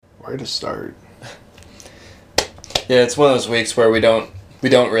Where to start? Yeah, it's one of those weeks where we kind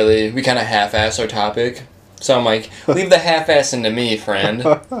of half-ass our topic. So I'm like, leave the half-assing to me, friend.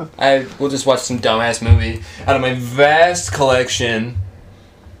 We'll just watch some dumbass movie out of my vast collection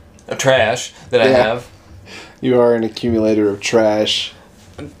of trash that I have. You are an accumulator of trash.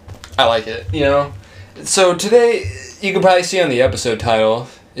 I like it, you know? So today, you can probably see on the episode title,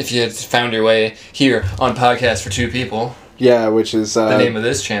 if you had found your way here on Podcast for Two People. Yeah, which is... the name of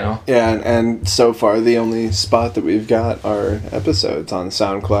this channel. Yeah, and so far the only spot that we've got are episodes on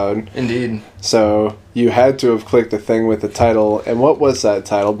SoundCloud. Indeed. So you had to have clicked the thing with the title. And what was that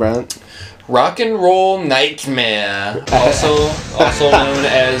title, Brent? Rock and Roll Nightmare. Also known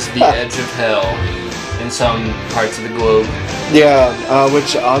as The Edge of Hell in some parts of the globe. Yeah,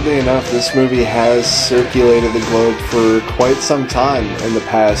 which oddly enough, this movie has circulated the globe for quite some time in the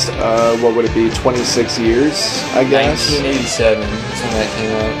past. What would it be, 26 years, I guess? 1987 is when that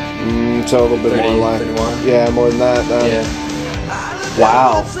came out. So a little bit 30, more like... 31. Yeah, more than that. Yeah.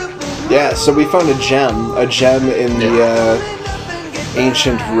 Wow. Yeah, so we found a gem in the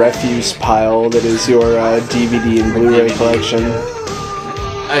ancient refuse pile that is your DVD and Blu-ray collection.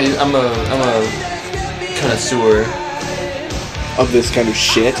 I'm a connoisseur of this kind of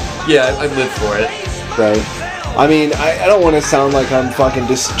shit. Yeah, I live for it. Right. I mean, I don't want to sound like I'm fucking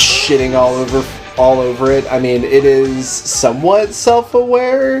just shitting all over it. I mean, it is somewhat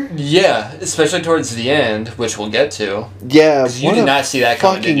self-aware. Yeah, especially towards the end, which we'll get to. Yeah, you did not see that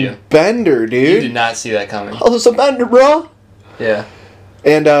coming, did you? Bender, dude. You did not see that coming. Oh, it's a bender, bro. Yeah.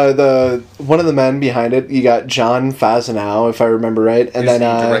 And one of the men behind it, you got John Fasanow, if I remember right, and then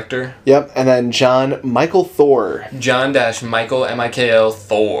the director. Yep, and then John Michael Thor. John-Michael Mikl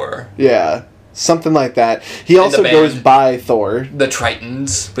Thor. Yeah, something like that. He also goes by Thor. The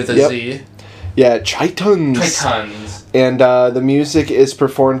Tritons with a Z. Yeah, Tritons. Tritons. And the music is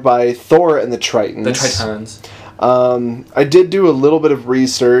performed by Thor and the Tritons. The Tritons. I did do a little bit of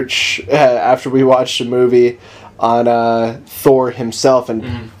research after we watched the movie on Thor himself,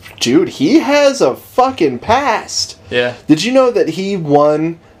 and dude, he has a fucking past. Yeah. Did you know that he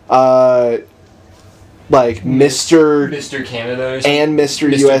won Mr. Canada or and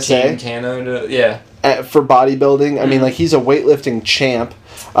Mr. USA Team Canada, yeah, for bodybuilding? I mean, like, he's a weightlifting champ,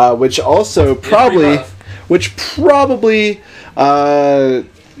 which probably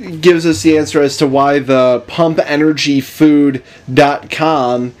gives us the answer as to why the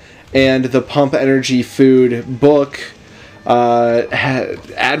pumpenergyfood.com and the Pump Energy Food book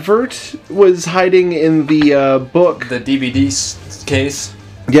advert was hiding in the book. The DVD case.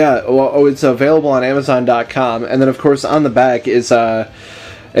 Yeah, well, it's available on Amazon.com. And then, of course, on the back is an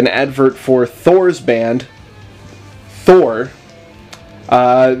advert for Thor's band, Thor.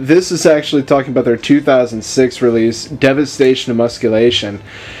 This is actually talking about their 2006 release, Devastation of Musculation.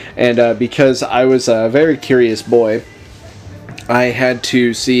 And because I was a very curious boy, I had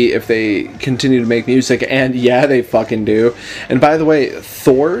to see if they continue to make music, and yeah, they fucking do. And by the way,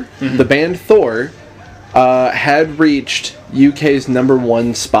 Thor, the band Thor, had reached UK's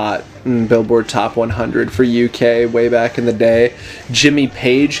 #1 spot in Billboard Top 100 for UK way back in the day. Jimmy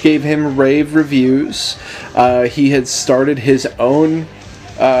Page gave him rave reviews. He had started his own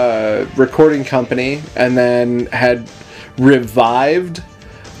recording company, and then had revived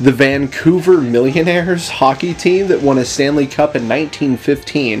the Vancouver Millionaires hockey team that won a Stanley Cup in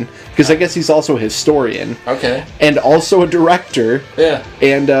 1915. Because I guess he's also a historian. Okay. And also a director. Yeah.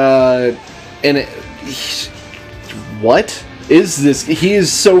 What is this? He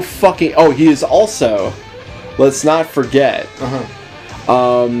is so fucking... Oh, he is also... Let's not forget.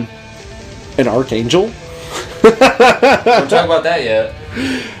 An archangel? Don't talk about that yet.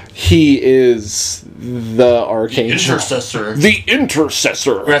 He is the archangel. The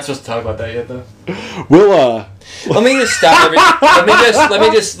intercessor. We're not supposed to talk about that yet, though. We'll, Let me just stop.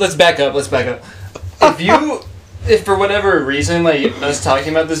 Let's back up. If for whatever reason, like, us talking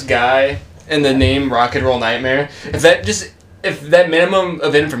about this guy and the name Rock and Roll Nightmare, if that minimum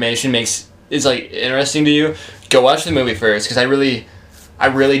of information is like interesting to you, go watch the movie first, because I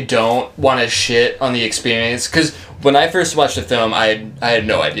really don't want to shit on the experience, because when I first watched the film, I had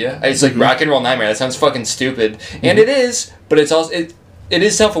no idea. It's like Rock and Roll Nightmare. That sounds fucking stupid, and it is. But it's also it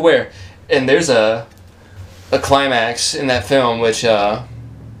is self-aware, and there's a climax in that film which it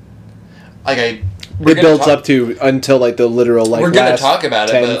builds up to until like the literal like we're gonna talk about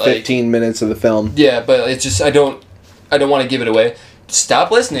 10, it, but 15 minutes of the film. Yeah, but it's just I don't want to give it away.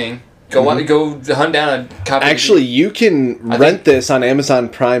 Stop listening Go hunt down a copy. Actually, you can rent this on Amazon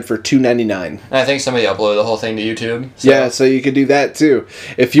Prime for $2.99. I think somebody uploaded the whole thing to YouTube. So. Yeah, so you could do that too.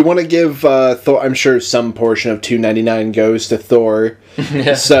 If you want to give Thor, I'm sure some portion of $2.99 goes to Thor.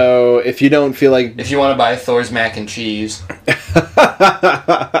 Yeah. So if you don't feel like, if you want to buy Thor's mac and cheese,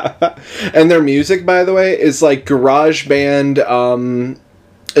 and their music, by the way, is like garage band,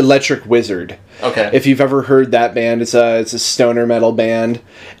 Electric Wizard. Okay. If you've ever heard that band, it's a stoner metal band.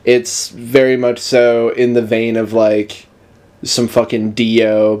 It's very much so in the vein of like some fucking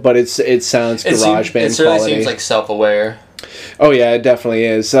Dio, but it sounds garage band it certainly quality. seems like self-aware. Oh yeah, it definitely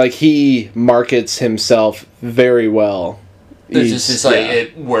is. Like he markets himself very well. It's like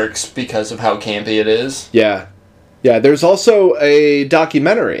it works because of how campy it is. Yeah. Yeah, there's also a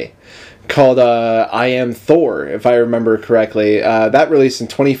documentary called I Am Thor, if I remember correctly. That released in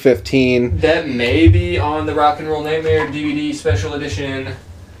 2015. That may be on the Rock and Roll Nightmare DVD special edition.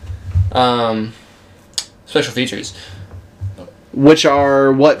 Special features. Which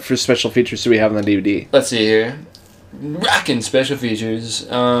are, what for special features do we have on the DVD? Let's see here. Rockin' special features.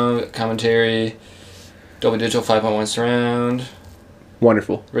 Commentary. Dolby Digital 5.1 surround.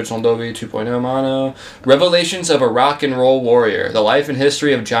 Wonderful. Original Dolby 2.0 mono. Revelations of a Rock and Roll Warrior. The Life and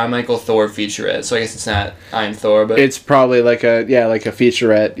History of John Michael Thor featurette. So I guess it's not I'm Thor, but... It's probably like a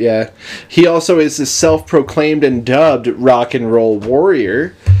featurette, yeah. He also is a self-proclaimed and dubbed Rock and Roll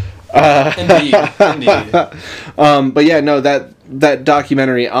Warrior. Indeed. But yeah, no, that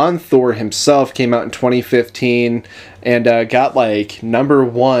documentary on Thor himself came out in 2015 and got like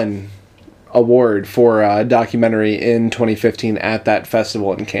 #1 award for a documentary in 2015 at that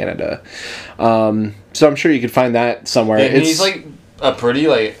festival in Canada. So I'm sure you could find that somewhere. Yeah, and he's like a pretty,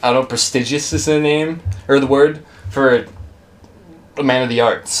 like, I don't know, prestigious is the name, or the word, for a man of the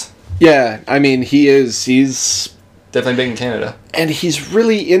arts. Yeah, I mean, he's definitely big in Canada. And he's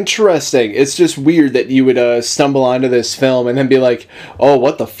really interesting. It's just weird that you would stumble onto this film and then be like, oh,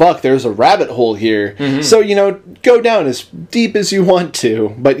 what the fuck? There's a rabbit hole here. Mm-hmm. So, go down as deep as you want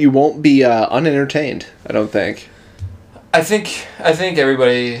to, but you won't be unentertained, I don't think. I think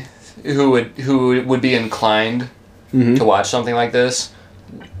everybody who would be inclined to watch something like this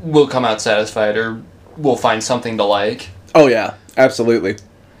will come out satisfied or will find something to like. Oh, yeah. Absolutely.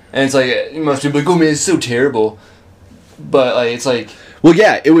 And it's like, most people are like, oh, man, it's so terrible. But, like, it's like... Well,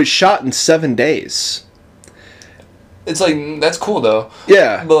 yeah, it was shot in 7 days. It's like, that's cool, though.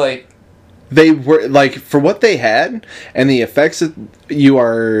 Yeah. But, like... They were, like, for what they had, and the effects that you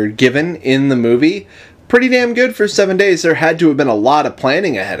are given in the movie, pretty damn good for 7 days. There had to have been a lot of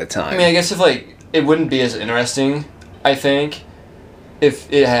planning ahead of time. I mean, I guess if, like, it wouldn't be as interesting, I think, if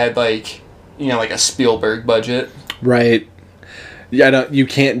it had, like, like a Spielberg budget. Right. Yeah, you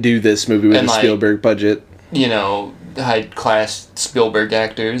can't do this movie with a Spielberg budget. High-class Spielberg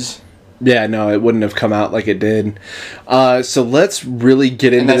actors. Yeah, no, it wouldn't have come out like it did. So let's really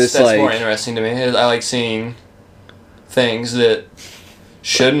get into this. That's more interesting to me. I like seeing things that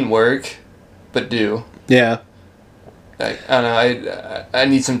shouldn't work, but do. Yeah. I don't know. I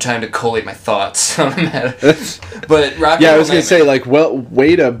need some time to collate my thoughts on the matter. But I was gonna say, like, well,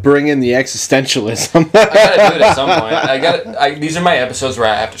 way to bring in the existentialism. I gotta do it at some point. These are my episodes where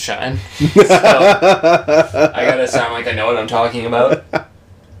I have to shine. So I gotta sound like I know what I'm talking about.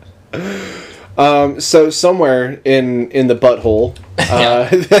 So somewhere in the butthole,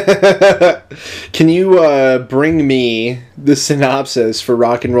 can you bring me the synopsis for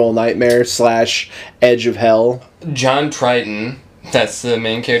Rock and Roll Nightmare / Edge of Hell? John Triton, that's the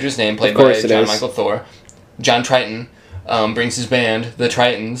main character's name, played by John Michael Thor. John Triton brings his band, the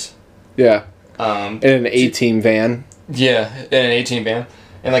Tritons. Yeah. In an A-Team van. Yeah, in an A-Team van.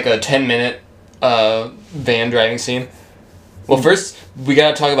 In like a 10-minute van driving scene. Well, first, we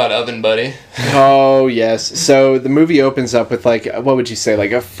gotta talk about Oven Buddy. Oh, yes. So, the movie opens up with, like, what would you say,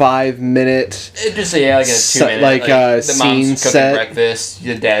 like a 5-minute... Like a 2-minute. Like the scene mom's cooking set. Breakfast,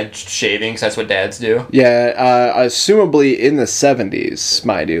 the dad's shaving, because that's what dads do. Yeah, assumably in the 70s,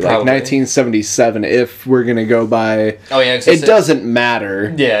 mind you. Like, Probably. 1977, if we're gonna go by... Oh, yeah. It doesn't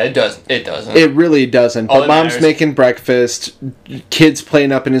matter. Yeah, it does. It doesn't. It really doesn't. All But mom's making breakfast, kids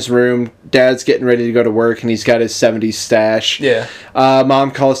playing up in his room, dad's getting ready to go to work, and he's got his 70s stash. Yeah.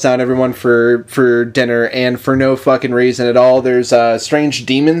 Mom calls down everyone for dinner, and for no fucking reason at all, there's a strange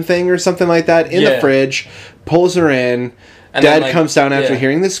demon thing or something like that in the fridge, pulls her in, and Dad comes down after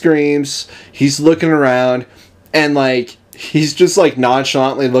hearing the screams, he's looking around, and, like, he's just, like,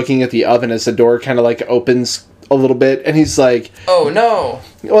 nonchalantly looking at the oven as the door kind of, like, opens a little bit, and he's like... Oh, no!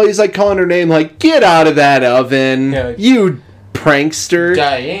 Well, he's, like, calling her name, like, get out of that oven, you prankster.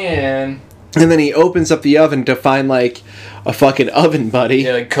 Diane... And then he opens up the oven to find, like, a fucking oven buddy.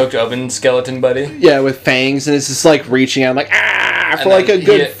 Yeah, like cooked oven skeleton buddy. Yeah, with fangs, and it's just like reaching out, like, ah, for And like a then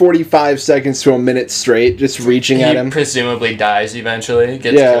good 45 seconds to a minute straight, just reaching at He him. presumably dies eventually,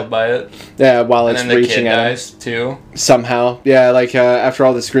 gets Yeah. killed by it. Yeah, while And it's then the reaching kid at him. dies too, Somehow. Yeah, like after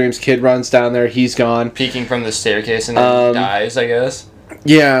all the screams, kid runs down there, he's gone. peeking from the staircase and then dies, I guess.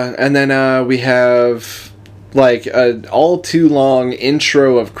 Yeah, and then we have like an all too long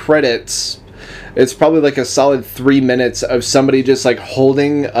intro of credits. It's probably like a solid 3 minutes of somebody just like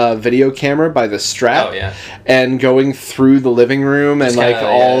holding a video camera by the strap Oh, yeah. and going through the living room and Just like kinda,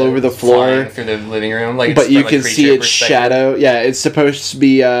 all over the floor. flying through the living room. Like, But it's you from a can see creature its perspective. shadow. Yeah, it's supposed to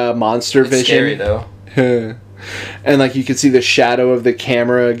be monster It's vision. scary though. And like you can see the shadow of the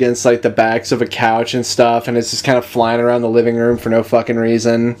camera against like the backs of a couch and stuff, and it's just kind of flying around the living room for no fucking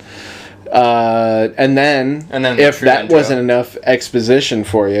reason. And then the if true that intro. wasn't enough exposition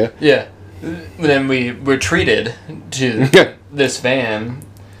for you, Yeah. Then we were treated to this van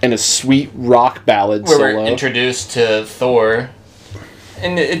and a sweet rock ballad where solo. we're introduced to Thor.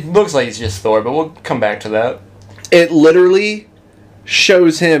 And it looks like he's just Thor, but we'll come back to that. It literally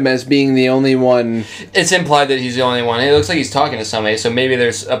shows him as being the only one. It's implied that he's the only one. It looks like he's talking to somebody, so maybe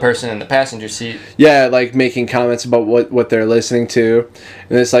there's a person in the passenger seat. Yeah, like making comments about what they're listening to,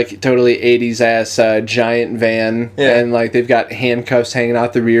 and this like totally 80s ass giant van, Yeah. and like they've got handcuffs hanging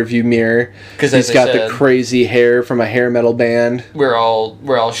out the rear view mirror. 'Cause he's as I got said- the crazy hair from a hair metal band. We're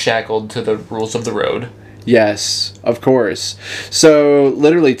all shackled to the rules of the road. Yes, of course. So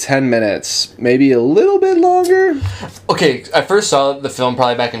literally 10 minutes, maybe a little bit longer. Okay, I first saw the film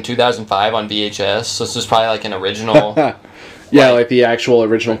probably back in 2005 on VHS, so this is probably like an original. Yeah, like the actual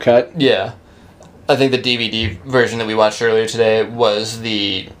original cut. Yeah. I think the DVD version that we watched earlier today was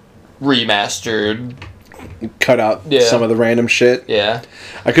the remastered. Cut out Yeah. some of the random shit. Yeah.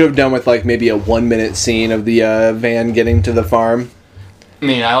 I could have done with like maybe a 1 minute scene of the van getting to the farm. I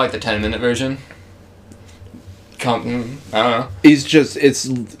mean, I like the 10-minute version. I don't know. It's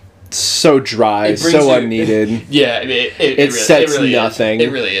so dry, It brings so you- unneeded. Yeah, I mean, it really, sets it really nothing. Is.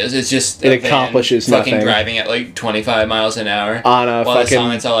 It really is. It's just It a van accomplishes fucking nothing. driving at like 25 miles an hour On a while the song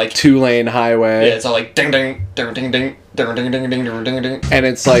fucking it's all like 2-lane highway. yeah, it's all like ding ding ding ding ding ding ding ding ding ding ding ding. And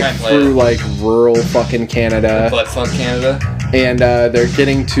it's like Can't play through it. like rural fucking Canada. Butt fuck Canada And they're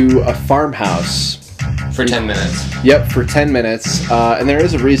getting to a farmhouse. for 10 minutes. Yep, for 10 minutes. And there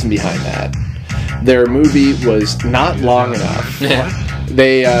is a reason behind that. Their movie was not long enough. Yeah.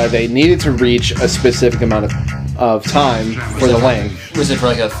 They needed to reach a specific amount of time for the length. Was it for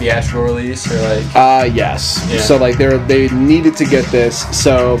like a theatrical release or like? Yes. Yeah. So like they needed to get this.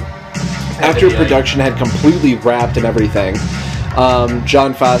 So after be, like- production had completely wrapped and everything,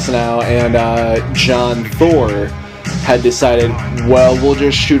 John Fassenow and John Thor had decided, well, we'll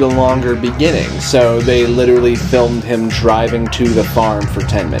just shoot a longer beginning. So they literally filmed him driving to the farm for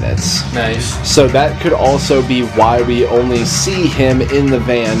 10 minutes. Nice. So that could also be why we only see him in the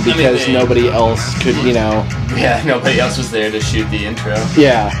van, because they- nobody else could, Yeah, nobody else was there to shoot the intro.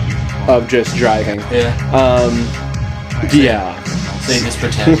 of just driving. Yeah. Yeah. So they just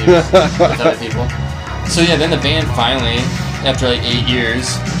pretend he was with other people. So yeah, then the band finally, after like 8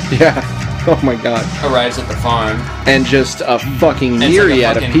 years, Yeah. Oh my god. arrives at the farm. And just a fucking And it's myriad like a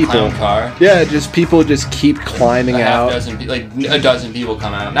of fucking people. clown car. Yeah, just people just keep climbing A half out. dozen, like a dozen people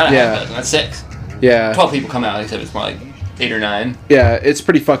come out. Not a Yeah. half dozen. That's 6. Yeah. 12 people come out, except it's more like 8 or 9. Yeah, it's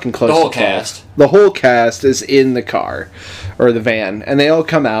pretty fucking close The whole to 12. cast. The whole cast is in the car or the van, and they all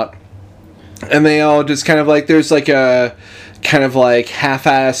come out, and they all just kind of like, there's like a kind of like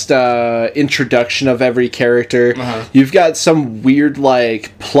half-assed introduction of every character. Uh-huh. You've got some weird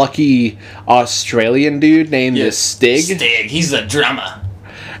like plucky Australian dude named the Stig, Stig, he's the drummer.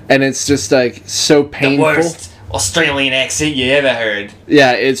 and it's just like so The painful. worst Australian accent you ever heard.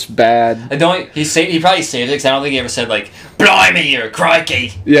 Yeah, it's bad. I don't. He probably saved it because I don't think he ever said like "blimey" or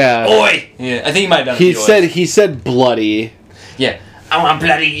 "crikey," Yeah. "oi." Yeah, I think he might have done. He the oi. said bloody. "Yeah, I want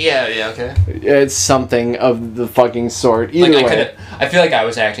bloody." Yeah, okay. It's something of the fucking sort. Either Like way. I feel like I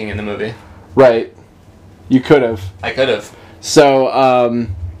was acting in the movie. Right. You could have. I could have. So,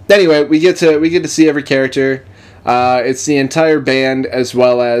 anyway, we get to see every character. It's the entire band as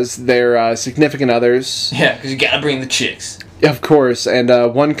well as their significant others, Yeah, because you gotta bring the chicks. of course. And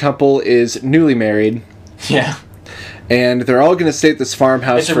one couple is newly married, Yeah, and they're all going to stay at this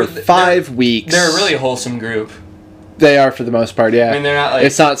farmhouse for 5 weeks. they're a really wholesome group. They are for the most part. Yeah. I mean, they're not like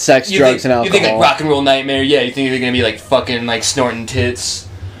It's not sex, drugs, and alcohol. You think like Rock and Roll Nightmare? Yeah, you think they're gonna be like fucking like snorting tits,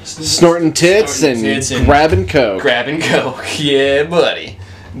 Snorting tits Snorting and tits and grabbing coke. grabbing coke. Yeah, buddy.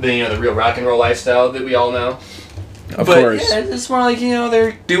 The real rock and roll lifestyle that we all know. Of But course. yeah, it's more like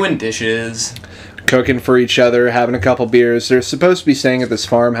they're doing dishes. cooking for each other, having a couple beers. They're supposed to be staying at this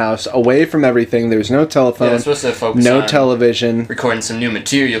farmhouse, away from everything. There's no Yeah, telephone, they're supposed to focus no on television. recording some new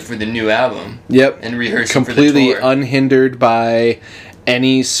material for the new album. Yep. And rehearsing Completely for the tour. unhindered by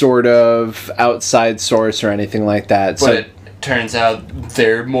any sort of outside source or anything like that. But it turns out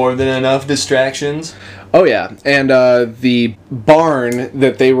there are more than enough distractions. Oh yeah, and the barn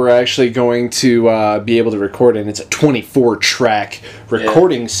that they were actually going to be able to record in, it's a 24-track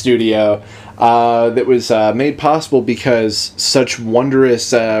recording studio that was made possible because such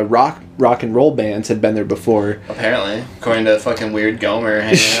wondrous rock and roll bands had been there before. Apparently, according to fucking Weird Gomer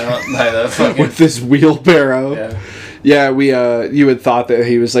hanging out by the fucking... With this wheelbarrow. Yeah. Yeah, we you had thought that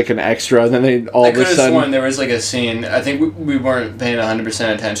he was like an extra, and then they all I of a could have sudden... sworn there was like a scene. I think we weren't paying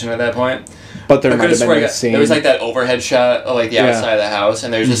 100% attention at that point. But there I might could have have been sworn a scene. there was like that overhead shot of like the Yeah. outside of the house,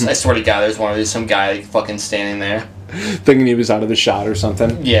 and there's just I swear to God, there's some guy like fucking standing there. thinking he was out of the shot or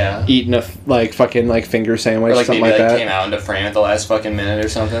something. Yeah. Eating a fucking like finger sandwich, Or like something maybe like like that. came out into frame at the last fucking minute or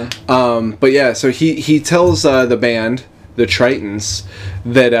something. But yeah, so he tells the band, the Tritons,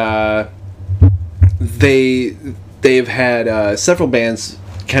 that they've had several bands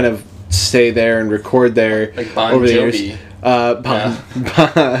kind of stay there and record there Like Bon over the Jovi. years.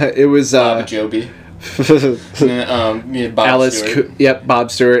 It was Bob Jovi. Bob Alice. Stewart.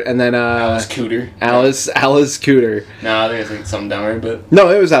 Bob Stewart, and then Alice Cooter. Alice Cooter. No, I think it's like something dumber, but No,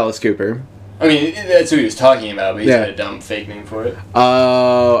 it was Alice Cooper. I mean that's who he was talking about, but he Yeah. had a dumb fake name for it.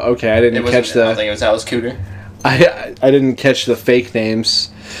 Oh, okay. I It didn't wasn't. catch I don't the. think it was Alice Cooter. I didn't catch the fake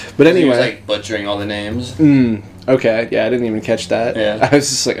names, but He was anyway. like butchering all the names. Okay, yeah, I didn't even catch that. Yeah. I was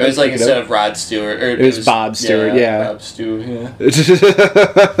just like, It was like look instead up. of Rod Stewart, or It was Bob Stewart, yeah. Bob Stewart, yeah.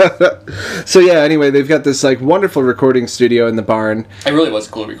 So yeah, anyway, they've got this like wonderful recording studio in the barn. It really was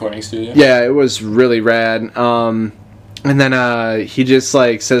a cool recording studio. Yeah, it was really rad. And then he just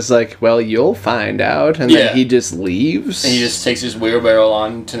like says like, "Well, you'll find out," and Yeah. then he just leaves. And he just takes his wheelbarrow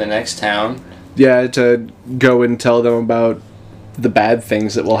on to the next town. Yeah, to go and tell them about the bad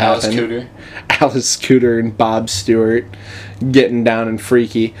things that will Alice happen. Cooter. Alice Cooter and Bob Stewart getting down and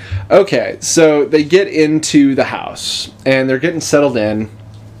freaky. Okay, so they get into the house and they're getting settled in,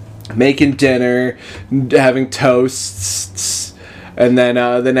 making dinner, having toasts, and then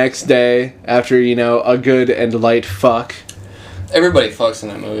the next day, after a good and light fuck, Everybody fucks in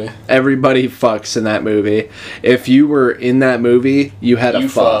that movie. everybody fucks in that movie. If you were in that movie, you had a You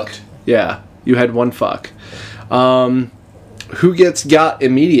fuck. fucked. Yeah, you had one fuck. Who gets got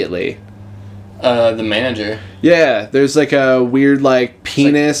immediately? The manager. Yeah, there's like a weird like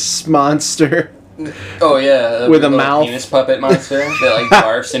penis monster. Oh yeah, With a little mouth. penis puppet monster that like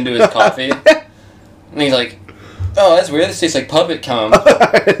barfs into his coffee. And he's like, "Oh, that's weird. This tastes like puppet cum."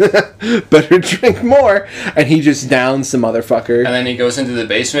 Better drink more. And he just downs the motherfucker. And then he goes into the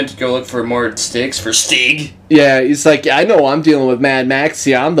basement to go look for more sticks for Stig. Yeah, he's like, I know I'm dealing with Mad Max.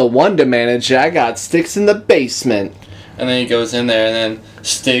 Yeah, I'm the one to manage. I got sticks in the basement. And then he goes in there, and then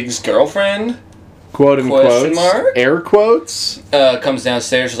Stig's girlfriend Quote unquote. Question mark? Air quotes. comes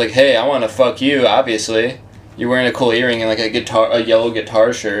downstairs. She's like, "Hey, I want to fuck you. Obviously, you're wearing a cool earring and like a yellow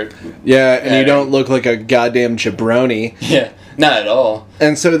guitar shirt." Yeah, and you And- don't look like a goddamn jabroni. Yeah, not at all.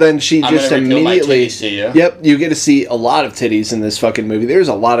 And so then she I'm just gonna reveal my immediately. titties to you. Yep, you get to see a lot of titties in this fucking movie. There's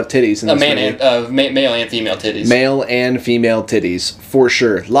a lot of titties in this movie. Male and female titties. Male and female titties, for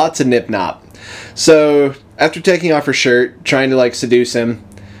sure. Lots of nip nop. So, after taking off her shirt, trying to like seduce him,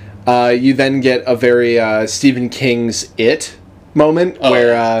 you then get a very Stephen King's It moment Oh,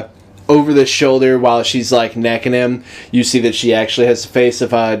 where over the shoulder while she's like necking him, you see that she actually has the face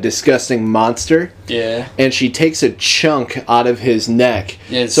of a disgusting monster. Yeah. And she takes a chunk out of his neck.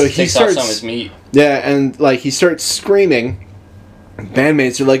 Yeah. So he takes off starts. some of his meat. Yeah, and like he starts screaming.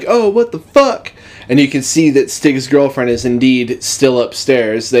 Bandmates are like, "Oh, what the fuck?" And you can see that Stig's girlfriend is indeed still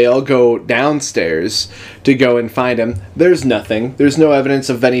upstairs. They all go downstairs to go and find him. There's nothing. There's no evidence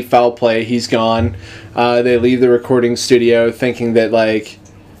of any foul play. He's gone. They leave the recording studio thinking that like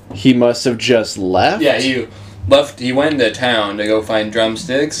he must have just left. Yeah, he left. He went into town to go find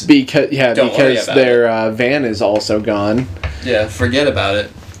drumsticks. Don't worry about their van is also gone. Yeah, forget about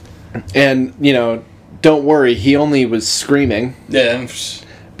it. And don't worry. He only was screaming, Yeah,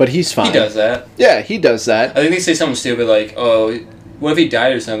 but he's fine. he does that. Yeah, he does that. I think they say something stupid like, "Oh, what if he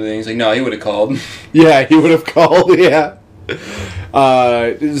died or something?" He's like, "No, he would have called." Yeah, he would have called, yeah.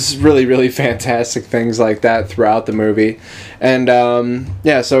 It's really, really fantastic things like that throughout the movie. And,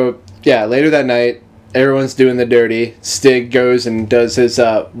 later that night, everyone's doing the dirty. Stig goes and does his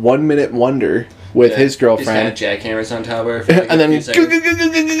 1 minute wonder with Yeah, his He's kind girlfriend. of jackhammers on top of her. For like And a then few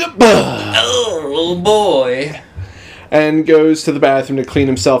seconds. Oh, little boy. and goes to the bathroom to clean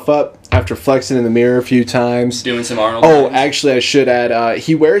himself up after flexing in the mirror a few times. Doing some Arnold. Oh, things. actually, I should add,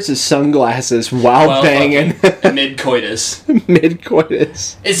 he wears his sunglasses while banging. Mid-coitus.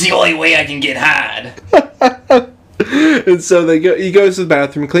 Mid-coitus. It's the only way I can get hard. And so he goes to the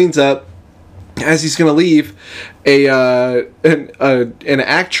bathroom, cleans up. As he's gonna leave, an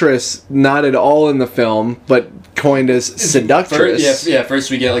actress not at all in the film, but coined as seductress. First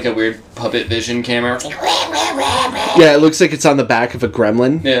we get like a weird puppet vision camera. Yeah, it looks like it's on the back of a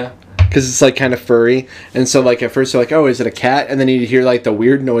gremlin. Yeah. Because it's like kind of furry, and so like at first they're like, "Oh, is it a cat?" And then you hear like the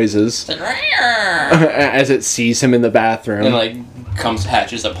weird noises as it sees him in the bathroom, and like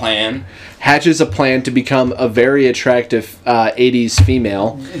hatches a plan. Hatches a plan to become a very attractive 80s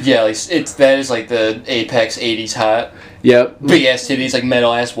female. Yeah, like that is like the apex 80s hot. Yep. Big ass titties, like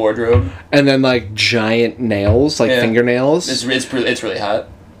metal ass wardrobe. And then like giant nails, like fingernails. It's really hot.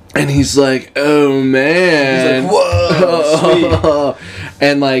 And he's like, "Oh man." He's like, "Whoa, sweet."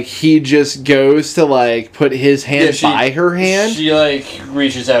 And like he just goes to like put his hand by her hand. She like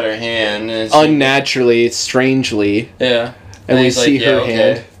reaches out her hand and unnaturally, strangely. Yeah. And we see her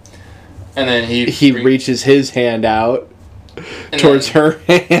hand. And then he reaches his hand out towards her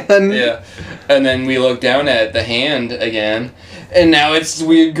hand. Yeah. And then we look down at the hand again. And now it's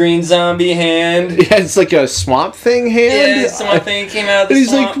weird green zombie hand. Yeah, it's like a Swamp Thing hand. Yeah, Swamp Thing came out of the and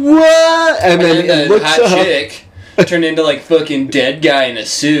swamp. He's like, "What?" And then the it looks hot up. chick turned into like fucking dead guy in a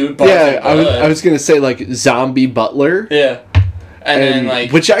suit. Yeah, I was gonna say like zombie butler. Yeah. And then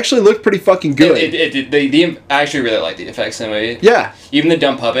like, which actually looked pretty fucking good. I actually really like the effects in the movie. Yeah. Even the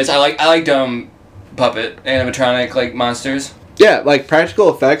dumb puppets. I like dumb puppet animatronic like monsters. Yeah, like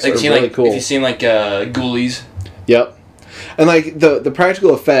practical effects are really cool. If you've seen like Ghoulies. Yep. And like the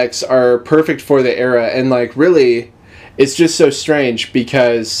practical effects are perfect for the era, and like really, it's just so strange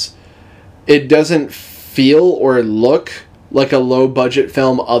because it doesn't feel or look like a low budget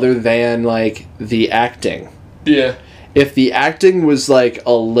film other than like the acting. Yeah. If the acting was like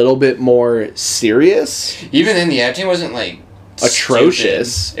a little bit more serious, even then the acting wasn't like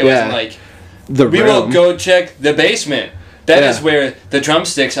atrocious. Stupid. It wasn't like we will go check the basement. That is where the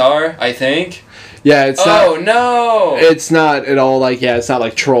drumsticks are, I think. Yeah, it's not. Oh no! It's not at all like it's not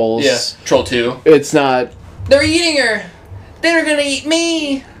like Trolls. Yeah, Troll 2. It's not. They're eating her. They're gonna eat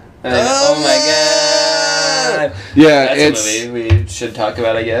me. Oh my god! Yeah, that's a movie we should talk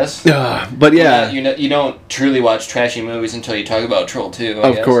about, I guess. But yeah, you don't truly watch trashy movies until you talk about Troll 2.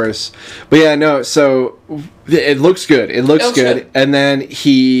 Of course, but yeah, no. So it looks good. It looks good, and then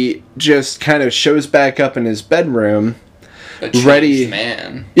he just kind of shows back up in his bedroom, ready,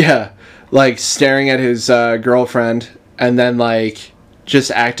 man. Yeah, like staring at his girlfriend, and then like just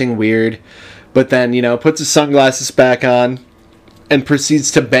acting weird, but then puts his sunglasses back on. And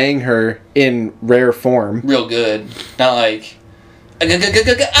proceeds to bang her in rare form. Real good. Not like...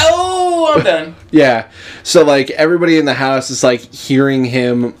 Oh, I'm done. Yeah. So, like, everybody in the house is, like, hearing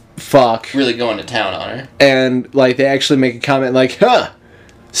him fuck. Really going to town on her. And, like, they actually make a comment like,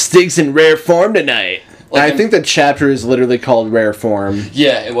 Stig's in rare form tonight. Like I think the chapter is literally called Rare Form.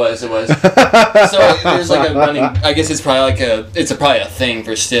 Yeah, it was. So, there's, like, a running... I guess it's probably, probably a thing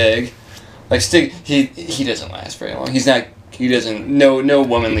for Stig. Like, Stig, he doesn't last very long. He's not... He doesn't... No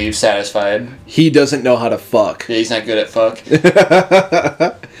woman leaves satisfied. He doesn't know how to fuck. Yeah, he's not good at fuck.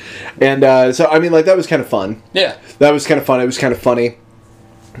 And, so, I mean, like, that was kind of fun. Yeah. That was kind of fun. It was kind of funny.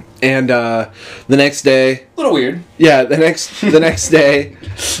 And, the next day... A little weird. Yeah, the next day,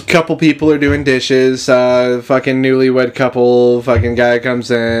 couple people are doing dishes, fucking newlywed couple, fucking guy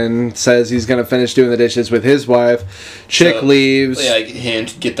comes in, says he's gonna finish doing the dishes with his wife, chick leaves. Yeah, like,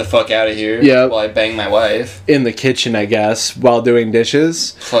 hint, get the fuck out of here. Yeah. While I bang my wife. In the kitchen, I guess, while doing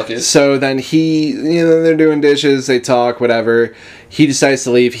dishes. Fuck it. So then they're doing dishes, they talk, whatever. He decides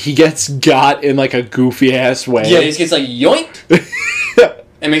to leave. He gets got in, like, a goofy-ass way. Yeah, he just gets, like, yoinked.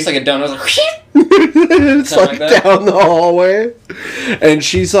 It makes, like, a donut, like, it's like down the hallway, and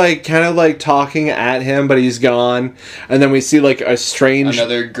she's like kind of like talking at him, but he's gone. And then we see like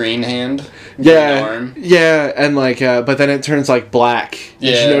another green hand. Arm. Yeah, and like but then it turns like black.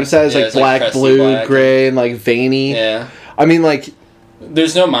 Yeah, did you notice that? It's like black, blue, gray, and like veiny. Yeah, I mean like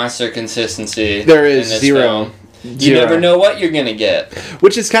there's no monster consistency. There is zero. Film. You never know what you're gonna get.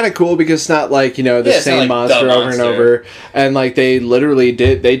 Which is kind of cool because it's not like, the same monster over and over. And like they literally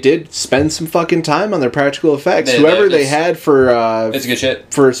did spend some fucking time on their practical effects. Whoever they had for it's good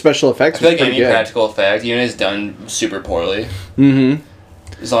shit. For special effects, I feel like any practical effect, even if it's done super poorly. Mm-hmm.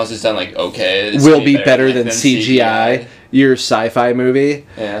 As long as it's done like okay, will be better than CGI. your sci-fi movie.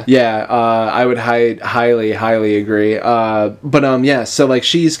 Yeah. Yeah, I would highly agree. Yeah, so like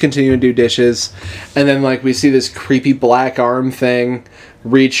she's continuing to do dishes, and then like we see this creepy black arm thing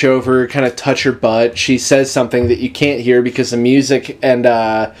reach over, kind of touch her butt. She says something that you can't hear because the music and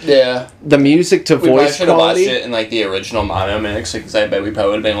the music to voice should have quality. watched it in like the original mono mix, because I bet we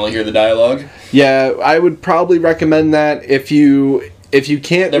probably would have been able to hear the dialogue. Yeah, I would probably recommend that if you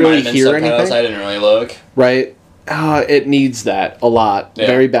can't There really might have been hear subtitles. anything. I didn't really look. Right? It needs that a lot, Yeah.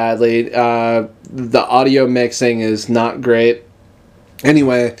 very badly. The audio mixing is not great.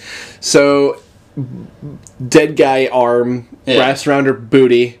 Anyway, so dead guy arm wraps around her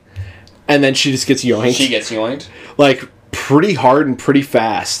booty, and then she just gets yoinked. She gets yoinked. Like, pretty hard and pretty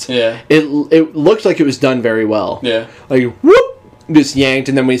fast. Yeah. It looked like it was done very well. Yeah. Like, whoop! Just yanked,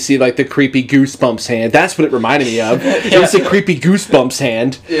 and then we see like the creepy Goosebumps hand. That's what it reminded me of. It was the creepy Goosebumps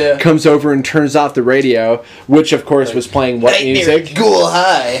hand. Yeah. Comes over and turns off the radio, which of course was playing what music? Ghoul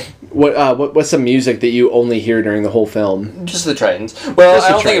High. What's the music that you only hear during the whole film? Just the Tritons. Well, Just I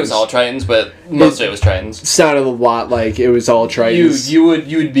the don't think it was Tritons. all Tritons, but most of it was Tritons. Sounded a lot like it was all Tritons. You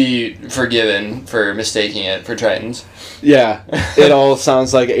would be forgiven for mistaking it for Tritons. Yeah, it all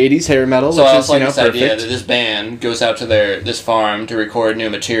sounds like 80s hair metal, So which I is also like this idea perfect. that this band goes out to this farm to record new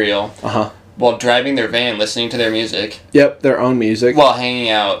material while driving their van, listening to their music, Yep, their own music. while hanging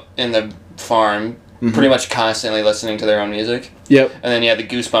out in the farm, pretty much constantly listening to their own music. Yep. And then the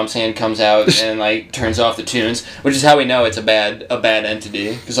Goosebumps hand comes out and like turns off the tunes, which is how we know it's a bad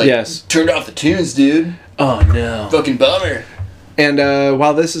entity. Because Yes. turned off the tunes, dude. Oh no. Fucking bummer. And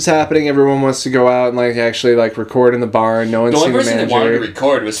while this is happening, everyone wants to go out and like actually like record in the barn. No one's The seen only the person that manager. wanted to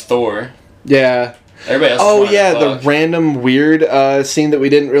record was Thor. Yeah. Everybody else. Oh wanted yeah, to the fuck. random weird scene that we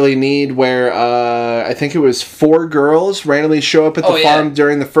didn't really need, where I think it was 4 girls randomly show up at the farm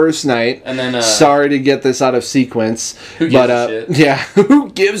during the first night. And then sorry to get this out of sequence, who gives a shit? Yeah,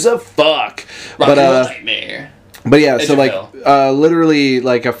 who gives a fuck? Rock and Roll Nightmare. But yeah, Edge so of like Hell. literally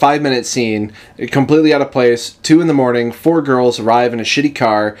like a 5-minute scene, completely out of place. 2 a.m, 4 girls arrive in a shitty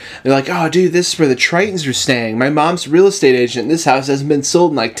car. They're like, "Oh, dude, this is where the Tritons are staying. My mom's a real estate agent. And this house hasn't been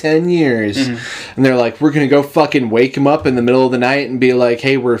sold in like 10 years." And they're like, "We're gonna go fucking wake them up in the middle of the night and be like,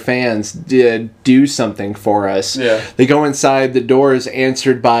 hey, we're fans. Do something for us." Yeah. They go inside. The door is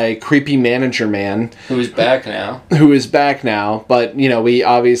answered by creepy manager man, Who's back now? who is back now. But we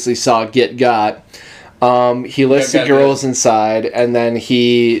obviously saw Get Got. He lets the girls inside, and then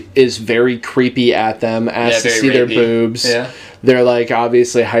he is very creepy at them, asks to very see their rapey. boobs. Yeah. They're like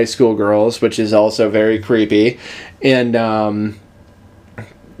obviously high school girls, which is also very creepy. And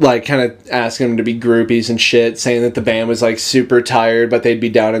like kind of asking them to be groupies and shit, saying that the band was like super tired, but they'd be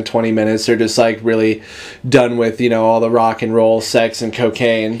down in 20 minutes. They're just like really done with, all the rock and roll, sex, and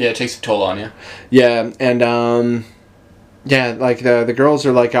cocaine. Yeah, it takes a toll on you. Yeah, and yeah, like the girls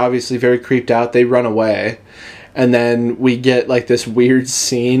are like obviously very creeped out. They run away, and then we get like this weird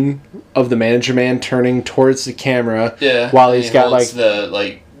scene of the manager man turning towards the camera. Yeah. while and he's he got holds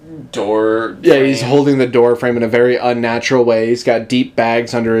like the door. yeah, he's frame, holding the door frame in a very unnatural way. He's got deep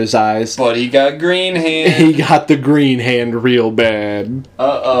bags under his eyes. But he got green hand. He got the green hand real bad.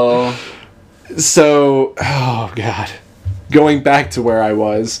 Uh-oh. So, oh god. Going back to where I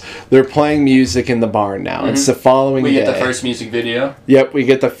was, they're playing music in the barn now. It's the following We day. get the first music video. Yep, we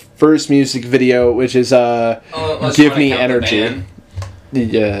get the first music video, which is Unless Give you wanna Me count the Energy. band.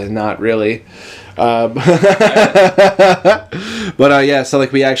 Yeah, not really. But yeah, so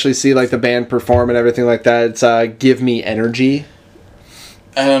like we actually see like the band perform and everything like that. It's Give Me Energy.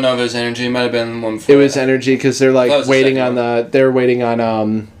 I don't know if it was Energy. It might have been one before. It was Energy because they're That like was the waiting second on they're waiting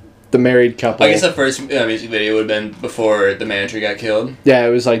on the married couple. I guess the first music video would have been before the manager got killed. Yeah, it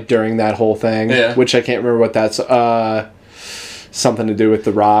was like during that whole thing. Yeah. Which I can't remember what that's something to do with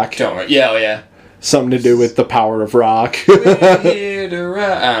the rock. Don't worry. Yeah, oh yeah. Something to do with the power of rock. We're here to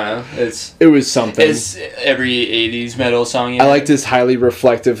rock. I don't know. It was something. It's every 80s metal song. I liked his highly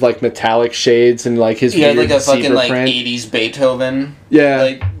reflective, like metallic shades and like his He had weird like a fucking zebra like print. 80s Beethoven. Yeah,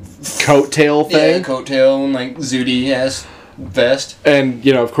 Like coattail yeah, thing. coattail and like Zooty ass vest. And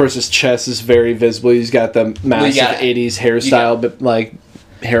of course, his chest is very visible. He's got the massive got- 80s hairstyle, but like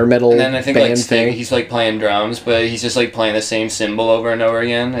hair metal And then I think band like Sting, thing. he's like playing drums, but he's just like playing the same cymbal over and over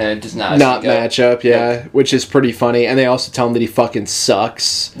again, and it does not Not sync up. match up, yeah, which is pretty funny. And they also tell him that he fucking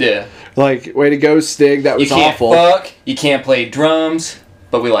sucks. Yeah, Like, way to go, Stig. That you was can't awful. fuck, you can't play drums,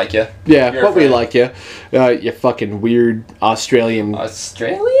 but we like you. Yeah, You're a but we friend. like you. You fucking weird Australian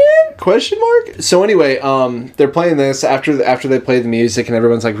Australian? question mark. So anyway, they're playing this after they play the music and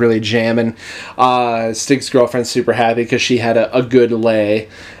everyone's like really jamming. Stig's girlfriend's super happy because she had a good lay,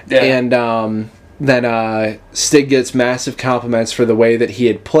 Yeah. and then Stig gets massive compliments for the way that he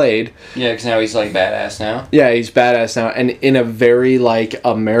had played. Yeah, because now he's like badass now. Yeah, he's badass now, and in a very like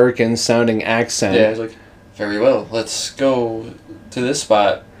American sounding accent. Yeah, he's like, very well, let's go to this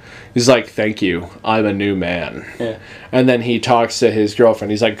spot. He's like, thank you, I'm a new man. Yeah. And then he talks to his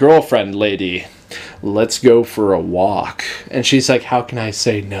girlfriend. He's like, girlfriend lady, let's go for a walk. And she's like, how can I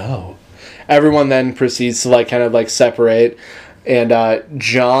say no? Everyone then proceeds to like kind of like separate. And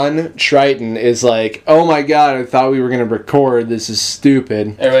John Triton is like, oh my god, I thought we were going to record. This is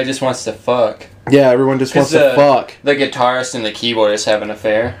stupid. Everybody just wants to fuck. Yeah, everyone just wants to fuck. The guitarist and the keyboardist have an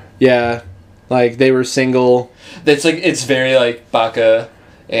affair. Yeah. Like, they were single. It's very like Baka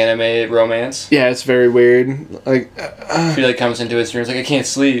anime romance. Yeah, it's very weird. Like, She like comes into his room, like, I can't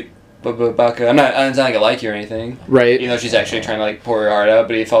sleep. But Baka, it's not like I like you or anything. right. Even though she's actually trying to like pour her heart out,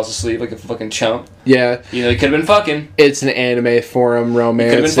 but he falls asleep like a fucking chump. Yeah. You know, he could have been fucking. It's an anime forum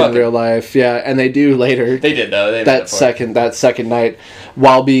romance in fucking. real life. Yeah, and they do later. They did though. They that second night,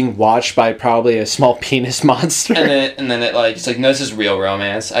 while being watched by probably a small penis monster. And then it like, it's like, no, this is real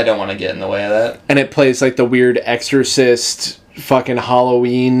romance. I don't want to get in the way of that. And it plays like the weird Exorcist fucking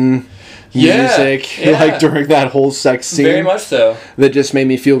Halloween music, yeah. like during that whole sex scene. Very much so. That just made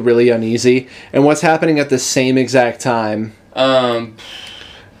me feel really uneasy. And what's happening at the same exact time?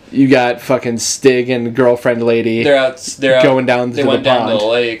 You got fucking Stig and girlfriend lady. They're out. Going down to the went down pond. to the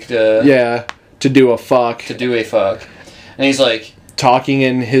lake to to do a fuck. to do a fuck, and he's like Talking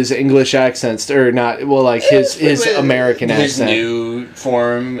in his English accents, or not? Well, like his American his accent. new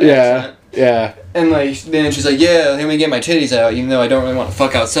form. Yeah, accent. yeah. And like then she's like, yeah, let me get my titties out, even though I don't really want to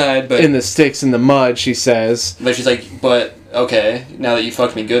fuck outside. But In the sticks in the mud, she says. but she's like, but okay, now that you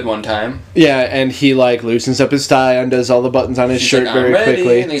fucked me good one time. Yeah, and he like loosens up his tie, undoes all the buttons on his She's shirt like, I'm very ready.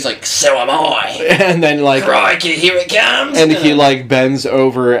 quickly, And he's like, so am I. and then like, Crikey, here it comes. and he like bends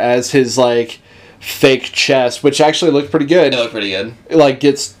over as his like fake chest, which actually looked pretty good. It looked pretty good. Like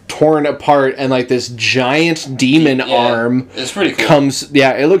gets torn apart, and like this giant demon arm It's pretty cool. comes.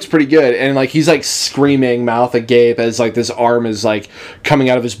 Yeah, it looks pretty good, and like he's like screaming, mouth agape, as like this arm is like coming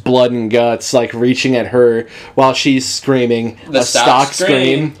out of his blood and guts, like reaching at her while she's screaming. The a stock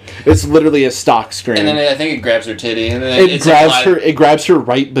scream. It's literally a stock scream. And then I think it grabs her titty, and then it grabs her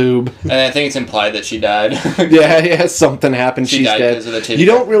right boob. And I think it's implied that she died. yeah, something happened. She She's died dead. because of the titty. You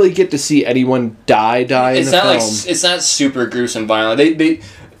don't really get to see anyone die in It's the not film. like it's not super gruesome, violent.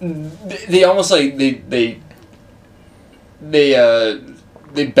 They almost like they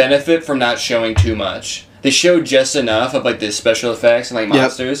benefit from not showing too much. They show just enough of like the special effects and like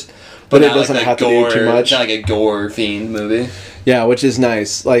monsters, but it not, doesn't like, have gore, to do too much. It's not like a gore fiend movie. Yeah, which is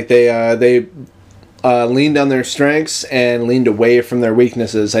nice. Like they leaned on their strengths and leaned away from their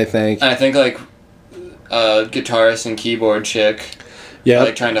weaknesses, I think. And I think like guitarist and keyboard chick, Yeah,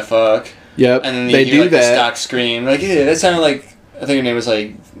 like trying to fuck. Yep. And then they hear, do like, that. The stock scream, like, yeah, that sounded like, I think her name was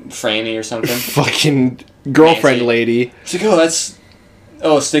like Franny or something. Fucking girlfriend Nancy. lady. She's like,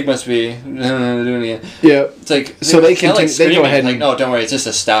 Stig must be doing it again. Yep. It's like, So they kinda continue- they go screaming. ahead Like, and- no, don't worry, it's just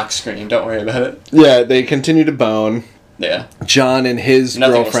a stock scream. Don't worry about it. Yeah, they continue to bone. Yeah. John and his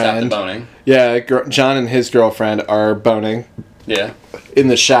Nothing will stop the girlfriend. boning. Yeah, John and his girlfriend are boning Yeah. in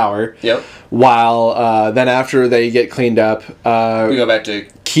the shower. Yep. While then after they get cleaned up, We go back to,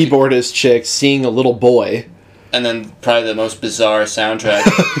 keyboardist chick seeing a little boy, and then probably the most bizarre soundtrack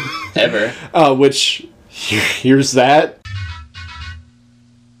ever. which here's that.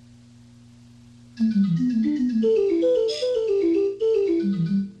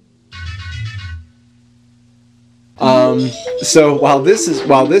 So while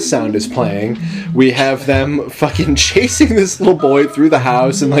this sound is playing, we have them fucking chasing this little boy through the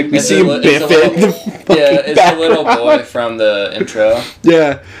house, and like we see him biff it. In the fucking It's the little background. boy from the intro.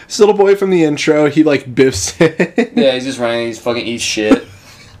 Yeah, this little boy from the intro, he like biffs it. Yeah, he's just running, he's fucking eats shit.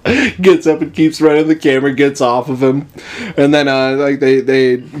 Gets up and keeps running. The camera gets off of him, and then like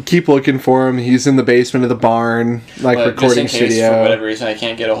they keep looking for him. He's in the basement of the barn, like But recording just in case, studio. for whatever reason, I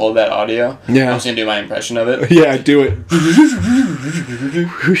can't get a hold of that audio. Yeah. I'm just gonna do my impression of it. Yeah, do it.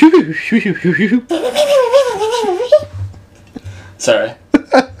 Sorry.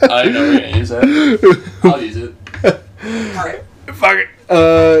 I didn't know we were gonna use that. I'll use it. Fuck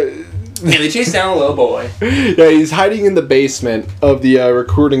it. Yeah, they chase down a little boy. Yeah, he's hiding in the basement of the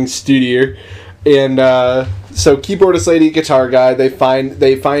recording studio, and so keyboardist lady, guitar guy, they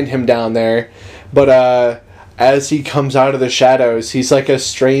find him down there, but as he comes out of the shadows, he's like a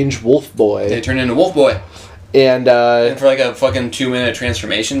strange wolf boy, They turn into Wolf Boy. and And for like a fucking 2-minute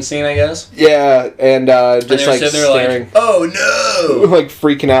transformation scene, I guess. yeah, and And just they were like sitting there staring, like, oh no! like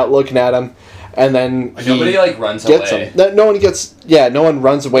freaking out, looking at him. and then Like, nobody like runs gets away. him. No one gets. Yeah, no one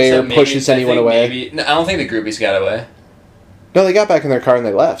runs away Except or pushes I anyone think away. No, I don't think the groupies got away. No, they got back in their car and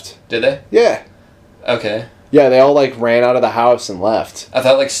they left. Did they? Yeah. Okay. Yeah, they all like ran out of the house and left. I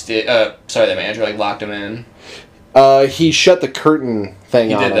thought like sorry, the manager like locked him in. He shut the curtain thing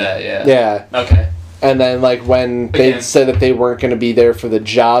He on did him. that, yeah. Yeah. Okay. And then like when they Again. said that they weren't going to be there for the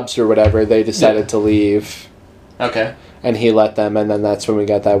jobs or whatever, they decided Yeah. to leave. Okay. And he let them, and then that's when we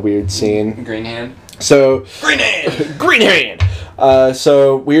got that weird scene. Green hand. So Green hand. Green Hand.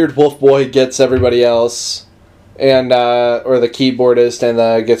 So Weird Wolf Boy gets everybody else, and or the keyboardist and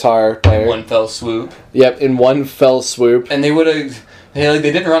the guitar player. One fell swoop. Yep, in one fell swoop. And they would have. They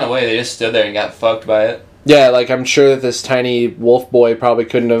didn't run away. They just stood there and got fucked by it. Yeah, like I'm sure that this tiny wolf boy probably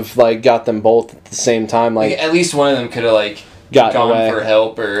couldn't have like got them both at the same time. Like At least one of them could have like Gotten gone away. for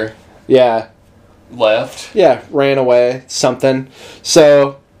help or yeah, left. yeah, ran away something.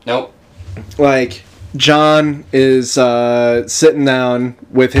 So Nope. like John is sitting down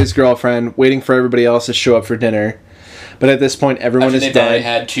with his girlfriend, waiting for everybody else to show up for dinner. But at this point, everyone After is they've already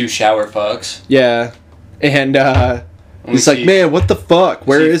dead. had 2 shower fucks. Yeah, and We he's like, see- "Man, what the fuck?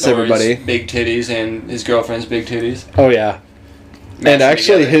 Where see is Thor's everybody?" Big titties and his girlfriend's big titties. Oh yeah. And Mashing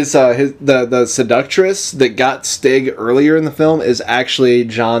actually, together. the seductress that got Stig earlier in the film is actually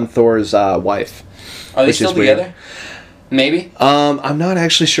John Thor's wife. Are they which still is weird. together? Maybe. I'm not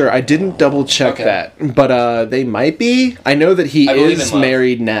actually sure. I didn't double check Okay. that, but they might be. I know that he I believe is in love.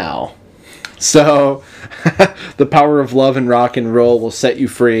 married now. So, the power of love and rock and roll will set you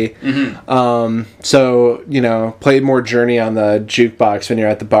free. Mm-hmm. So, you know, play more Journey on the jukebox when you're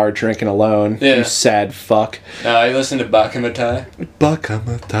at the bar drinking alone. Yeah. You sad fuck. No, I listened to Bakamatai.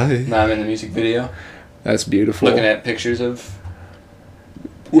 Bakamatai. Now I'm in the music video. That's beautiful. Looking at pictures of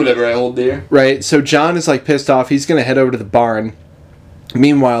whatever I hold dear. Right, so John is like pissed off. He's gonna head over to the barn.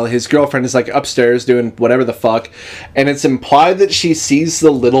 Meanwhile, his girlfriend is like upstairs doing whatever the fuck, and it's implied that she sees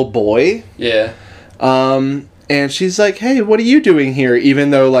the little boy. Yeah. And she's like, "Hey, what are you doing here?"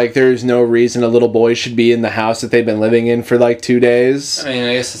 Even though like there's no reason a little boy should be in the house that they've been living in for like 2 days. I mean,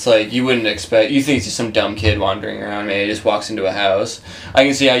 I guess it's like you wouldn't expect. You think it's just some dumb kid wandering around. Maybe he just walks into a house. I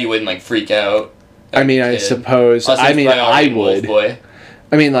can see how you wouldn't like freak out. I mean, I kid. suppose. Plus, I he's mean, probably I already a wolf would. boy.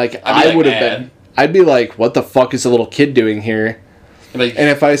 I mean, like I'd be, I like, would have mad. been. I'd be like, "What the fuck is a little kid doing here?" Like, And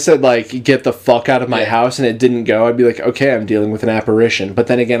if I said, like, get the fuck out of my Yeah. house and it didn't go, I'd be like, okay, I'm dealing with an apparition. But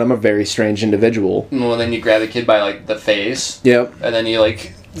then again, I'm a very strange individual. well, then you grab the kid by like the face, Yep. and then you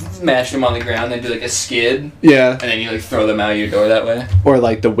like mash them on the ground, then do like a skid, Yeah. and then you like throw them out your door that way. Or,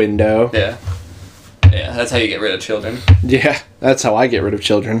 like, the window. Yeah. Yeah, that's how you get rid of children. Yeah. That's how I get rid of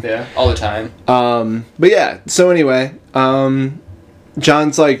children. Yeah, all the time. But yeah, so anyway,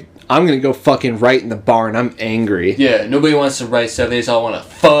 John's like, I'm gonna go fucking write in the barn. I'm angry. Yeah, nobody wants to write stuff. They just all want to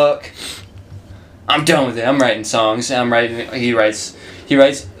fuck. I'm done with it. I'm writing songs. He writes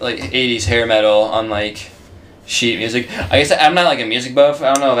like 80s hair metal on like sheet music. I guess I'm not like a music buff.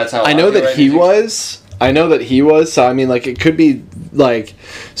 I don't know if that's how. I know that he was. I know that he was. So I mean, like, it could be like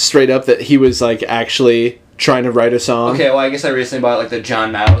straight up that he was like actually trying to write a song. Okay, well, I guess I recently bought like the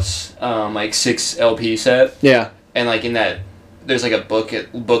John Mouse like 6 LP set, Yeah. and like in that there's like a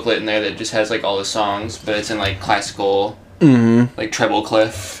booklet in there that just has like all the songs, but it's in like classical, Mm-hmm. like treble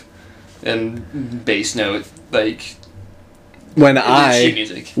clef and bass note, like When sheet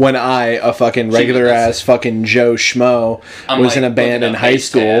music. a fucking regular ass fucking Joe Schmo I'm, was like, in a band looking in up high bass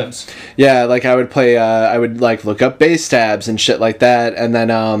school. tabs. Yeah, like I would play, I would like look up bass tabs and shit like that, and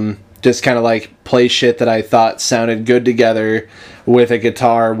then just kind of like play shit that I thought sounded good together with a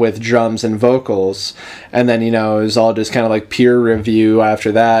guitar with drums and vocals, and then, you know, it was all just kind of like peer review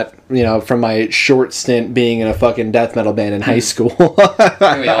after that, you know, from my short stint being in a fucking death metal band in high school. I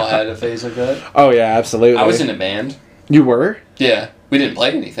think we all had a phase like that. Oh yeah, absolutely. I was in a band. You were? Yeah, we didn't play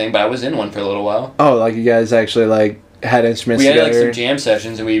anything, but I was in one for a little while. Oh, like you guys actually like had instruments We had together? like some jam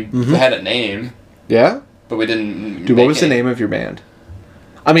sessions, and we had a name, Yeah? but we didn't. Dude, what make was the any. name of your band?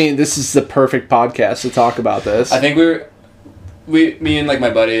 I mean, this is the perfect podcast to talk about this. I think me and like my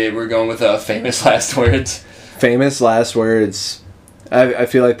buddy were going with Famous Last Words. Famous Last Words. I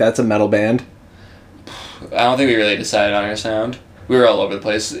feel like that's a metal band. I don't think we really decided on our sound. We were all over the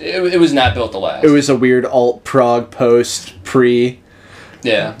place. It was not built to last. It was a weird alt prog post pre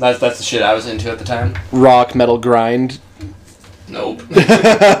Yeah, that's the shit I was into at the time. rock metal grind. Nope.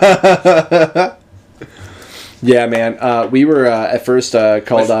 Yeah, man. We were at first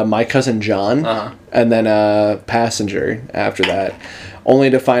called My Cousin John, Uh-huh. and then Passenger after that. Only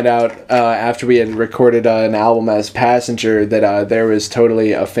to find out after we had recorded an album as Passenger that there was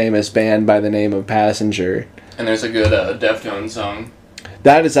totally a famous band by the name of Passenger. And there's a good Deftones song.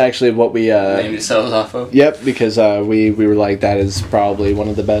 That is actually what we named yourselves off of. Yep, because we were like, that is probably one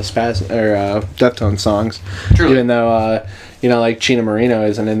of the best Deftones songs. Truly. Even though like Chino Marino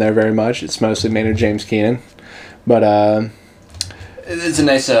isn't in there very much. It's mostly Maynard James Keenan. But it's a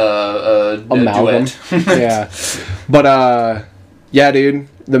nice amalgam. duet. Yeah. But yeah, dude,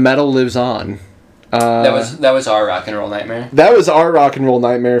 the metal lives on. That was our rock and roll nightmare. That was our rock and roll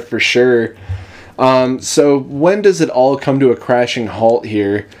nightmare for sure. So when does it all come to a crashing halt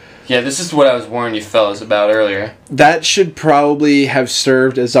here? Yeah, this is what I was warning you fellas about earlier. That should probably have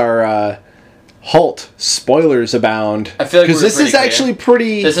served as our halt. Spoilers abound. I feel like because this is actually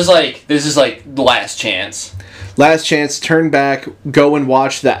pretty. This is like the last chance. Last chance. Turn back. Go and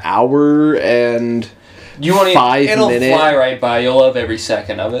watch the hour and. You won't 5 it'll minute. fly right by. You'll love every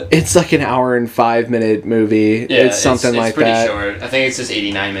second of it. It's like an hour and 5 minute movie. Yeah, it's something like that. It's pretty short. I think it's just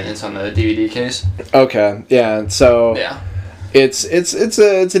 89 minutes on the DVD case. Okay, yeah. So yeah, it's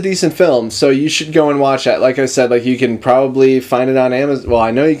a decent film. So you should go and watch that. Like I said, like you can probably find it on Amazon. Well,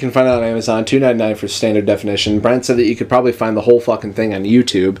 I know you can find it on Amazon. $2.99 for standard definition. Brent said that you could probably find the whole fucking thing on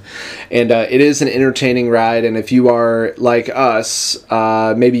YouTube, and it is an entertaining ride. And if you are like us,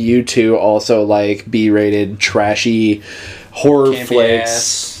 maybe you two also like B-rated trashy horror Campy flicks.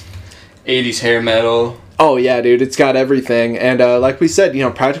 ass, 80s hair metal. Oh yeah, dude, it's got everything. And like we said,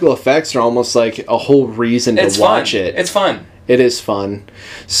 practical effects are almost like a whole reason to watch it. It's fun. It is fun.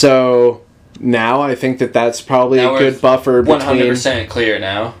 So now I think that's probably a good buffer between 100% clear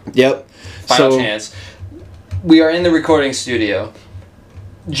now. Yep. Final chance. We are in the recording studio.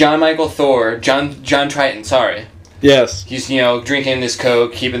 John Triton, sorry. Yes. He's, drinking his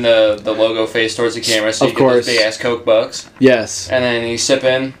Coke, keeping the logo face towards the camera so you get those big ass Coke bucks. Yes. And then he's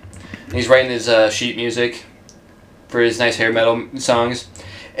sipping, and he's writing his sheet music for his nice hair metal songs.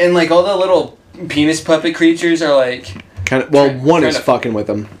 And like all the little penis puppet creatures are like one is fucking with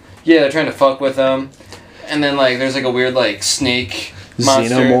him. Yeah, they're trying to fuck with him. And then like there's like a weird like snake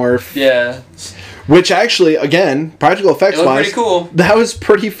monster. Xenomorph. Yeah. Which actually, again, practical effects wise, pretty cool. That was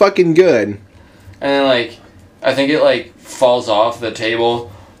pretty fucking good. And then like I think it like falls off the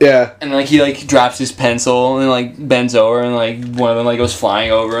table. Yeah. And like he like drops his pencil and like bends over and like one of them like goes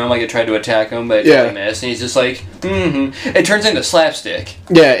flying over him like it tried to attack him but it totally missed and he's just like It turns into slapstick.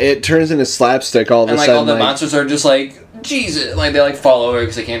 Yeah, it turns into slapstick all of a sudden. And like all the monsters are just like Jesus, like they like fall over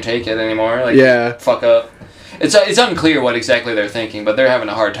because they can't take it anymore. Like fuck up. It's unclear what exactly they're thinking, but they're having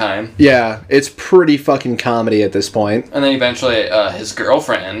a hard time. Yeah, it's pretty fucking comedy at this point. And then eventually his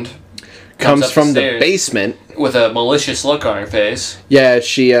girlfriend comes from the basement with a malicious look on her face. Yeah,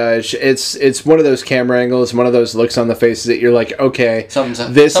 it's one of those camera angles, one of those looks on the faces that you're like, okay, something's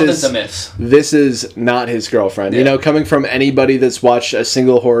amiss. This is not his girlfriend. Yeah. Coming from anybody that's watched a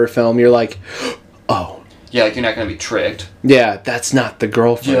single horror film, you're like, oh. Yeah, like you're not gonna be tricked. Yeah, that's not the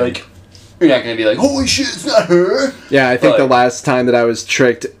girlfriend. You're not gonna be like, holy shit, it's not her. Yeah, I think the last time that I was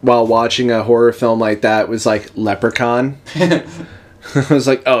tricked while watching a horror film like that was like Leprechaun. I was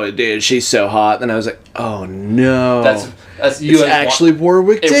like, oh, dude, she's so hot. Then I was like, oh no, that's you. It's actually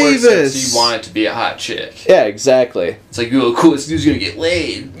Warwick Davis. Works, you want it to be a hot chick. Yeah, exactly. It's like, oh, cool, this dude's gonna get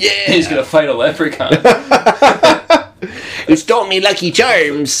laid. Yeah, he's gonna fight a leprechaun. You stole me Lucky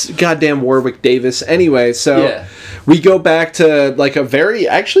Charms. Goddamn Warwick Davis. Anyway, so we go back to like a very...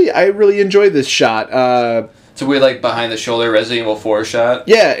 Actually, I really enjoyed this shot. It's a weird like behind the shoulder Resident Evil 4 shot.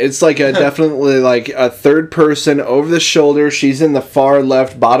 Yeah, it's like a definitely like a third person over the shoulder. She's in the far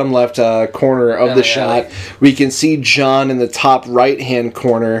left, bottom left corner of the shot. We can see John in the top right hand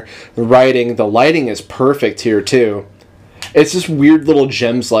corner writing. The lighting is perfect here too. It's just weird little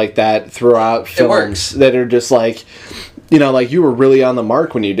gems like that throughout films that are just like... like you were really on the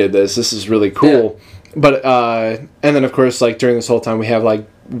mark when you did this. This is really cool. Yeah. But, and then of course, like during this whole time we have like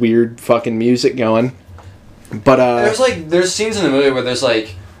weird fucking music going. But, there's scenes in the movie where there's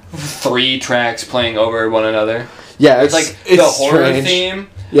like 3 tracks playing over one another. Yeah, it's like the horror theme.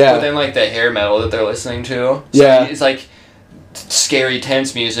 Yeah. But then like the hair metal that they're listening to. So yeah. It's like scary,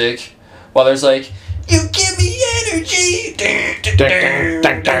 tense music. While there's like, you give me energy.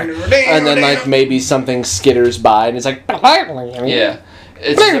 And then like maybe something skitters by and it's like... Yeah.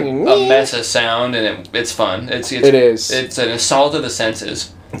 It's a mess of sound and it's fun. It is. It's an assault of the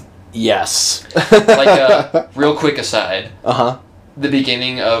senses. Yes. Like a real quick aside. Uh-huh. The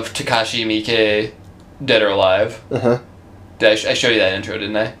beginning of Takashi Miike, Dead or Alive. Uh-huh. Did I show you that intro,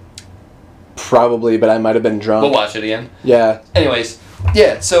 didn't I? Probably, but I might have been drunk. We'll watch it again. Yeah. Anyways,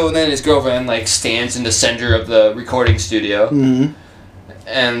 yeah, so then his girlfriend like stands in the center of the recording studio. Mm-hmm.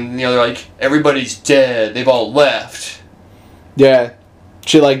 And they're like, everybody's dead. They've all left. Yeah.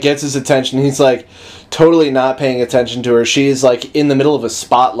 She, like, gets his attention. He's, like, totally not paying attention to her. She's, like, in the middle of a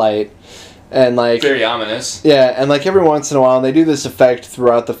spotlight. And, like... Very ominous. Yeah, and, like, every once in a while, and they do this effect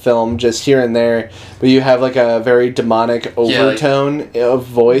throughout the film, just here and there, but you have, like, a very demonic overtone of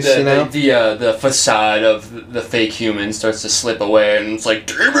voice, you know? The facade of the fake human starts to slip away, and it's like,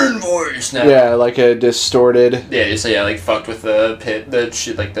 demon voice now. Yeah, like a distorted... Yeah, so like, fucked with the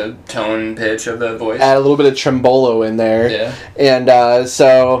tone pitch of the voice. Add a little bit of tremolo in there. Yeah. And,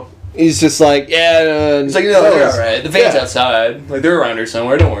 so... He's just like, yeah... He's like, no, they're alright. The van's outside. Like, they're around here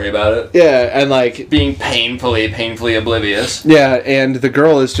somewhere. Don't worry about it. Yeah, and, like... Being painfully oblivious. Yeah, and the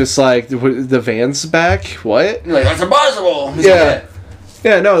girl is just like, the van's back? What? You're like, that's impossible! Yeah.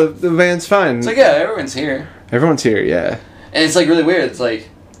 Yeah, no, the van's fine. It's like, yeah, everyone's here. Everyone's here, yeah. And it's, like, really weird. It's like,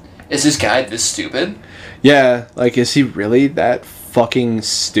 is this guy this stupid? Yeah, like, is he really that fucking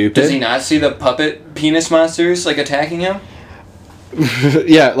stupid? Does he not see the puppet penis monsters, like, attacking him?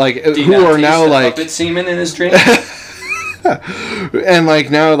 Yeah, like, who are now, like... puppet semen in his drink? And,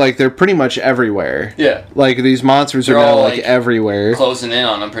 like, now, like, they're pretty much everywhere. Yeah. Like, these monsters are now, like, everywhere. Closing in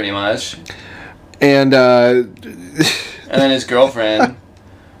on him, pretty much. And, And then his girlfriend,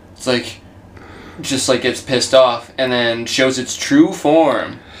 it's like, just, like, gets pissed off, and then shows its true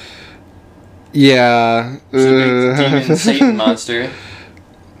form. Yeah. It's a big demon Satan monster.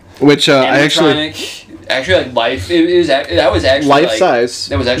 Which, I actually... Actually, like life. That was actually life size.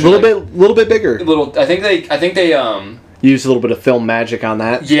 That was actually a little bit bigger. I think they used a little bit of film magic on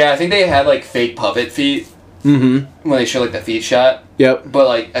that. Yeah, I think they had like fake puppet feet. Mm-hmm. When they showed like the feet shot. Yep. But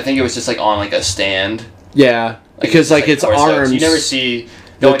like I think it was just like on like a stand. Yeah, because like its torso. arms. So you never see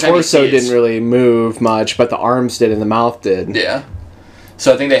the torso didn't really move much, but the arms did and the mouth did. Yeah.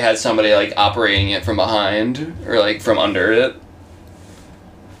 So I think they had somebody like operating it from behind or like from under it.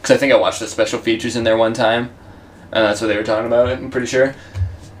 Because I think I watched the special features in there one time. And that's what they were talking about it, I'm pretty sure.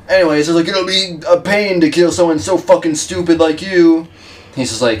 Anyways, it's like, it'll be a pain to kill someone so fucking stupid like you. He's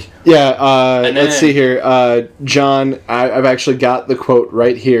just like... Yeah, let's see here. John, I've actually got the quote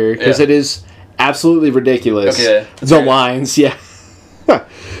right here. Because it is absolutely ridiculous. Okay. The lines, yeah.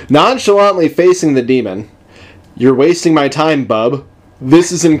 Nonchalantly facing the demon. You're wasting my time, bub.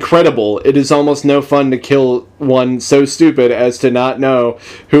 This is incredible. It is almost no fun to kill one so stupid as to not know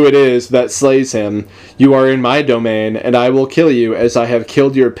who it is that slays him. You are in my domain, and I will kill you as I have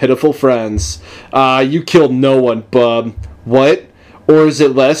killed your pitiful friends. You killed no one, bub. What? Or is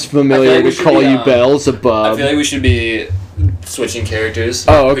it less familiar to call you Beelzebub? I feel like we should be switching characters.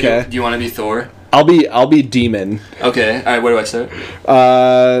 Oh, okay. Do you want to be Thor? I'll be demon. Okay. All right. Where do I start?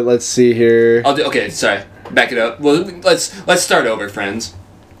 Let's see here. Okay. Sorry. Back it up. Well, let's start over, friends.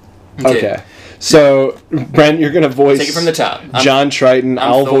 Okay. So, Brent, you're gonna voice. Take it from the top. John Triton.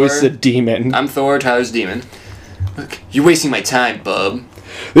 I'll voice the demon. I'm Thor. Tyler's demon. Look, you're wasting my time, bub.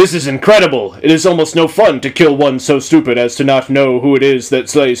 This is incredible. It is almost no fun to kill one so stupid as to not know who it is that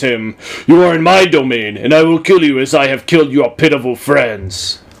slays him. You are in my domain, and I will kill you as I have killed your pitiful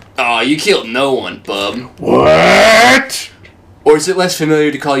friends. Aw, you killed no one, bub. What? Or is it less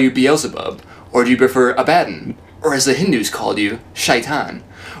familiar to call you Beelzebub? Or do you prefer Abaddon? Or as the Hindus called you, Shaitan?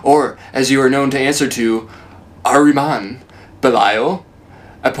 Or, as you are known to answer to, Ahriman, Belial,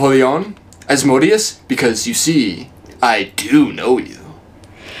 Apollyon, Asmodeus? Because, you see, I do know you.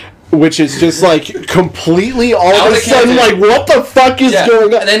 Which is just, like, completely all of a sudden, like, what the fuck is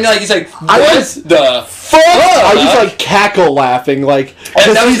going on? And then, like, he's like, what the fuck? I was, like, cackle laughing, like...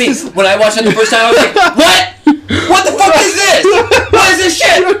 And that was me. When I watched it the first time, I was like, what? What the fuck is this? What is this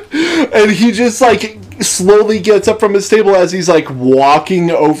shit? And he just, like, slowly gets up from his table as he's, like, walking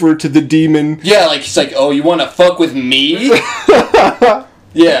over to the demon. Yeah, like, he's like, oh, you wanna fuck with me?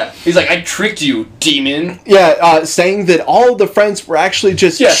 Yeah. He's like, I tricked you, demon. Yeah, saying that all of the friends were actually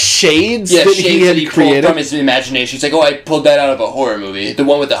just shades that he had created. From his imagination. He's like, oh, I pulled that out of a horror movie. The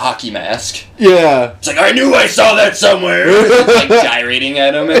one with the hockey mask. Yeah. It's like, I knew I saw that somewhere. Like, gyrating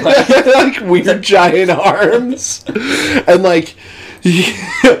at him. And, like weird giant arms. And, like,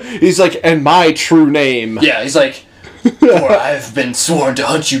 he's like, and my true name. Yeah, he's like... For I have been sworn to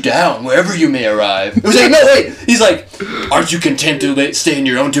hunt you down wherever you may arrive. It was like, no, wait. He's like, aren't you content to stay in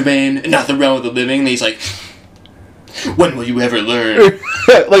your own domain and not the realm of the living? And he's like, when will you ever learn?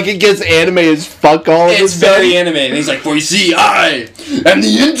 Like, it gets anime as fuck all of It's very anime. And he's like, for you see, I am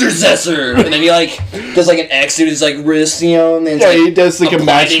the intercessor. And then he, like, does, like, an X to his, like, wrist, you know? And then yeah, he does, like, a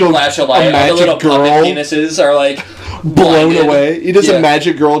magical flash of light. All the little puppet penises are, like, blown away. He does a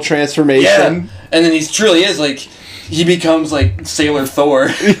magic girl transformation. Yeah. And then he truly is, like... He becomes, like, Sailor Thor.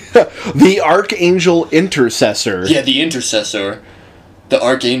 The Archangel Intercessor. Yeah, the Intercessor. The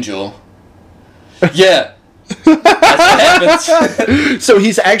Archangel. Yeah. That's what happens. So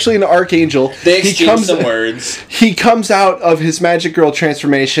he's actually an archangel. They exchange some words. He comes out of his magic girl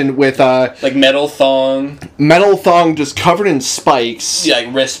transformation with like metal thong just covered in spikes. Yeah,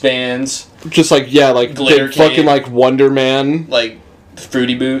 like wristbands. Just like glitter big fucking cape. like Wonder Man. Like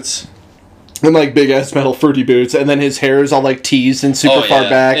fruity boots. And like big ass metal fruity boots, and then his hair is all like teased and super far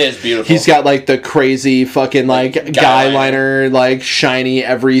back. It is beautiful. He's got like the crazy fucking like guy liner, like shiny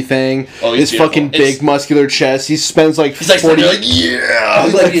everything. Oh, his beautiful. Fucking big muscular chest. He spends like he's 40, like yeah,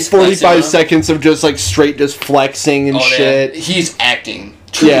 like 45 seconds of just like straight just flexing and shit. Man. He's acting.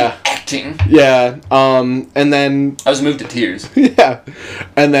 Yeah, acting. Yeah. And then I was moved to tears. Yeah,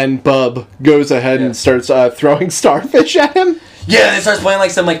 and then Bub goes ahead and starts throwing starfish at him. Yeah, and it starts playing like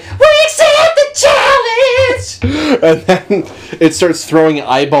some like, we accept the challenge! And then it starts throwing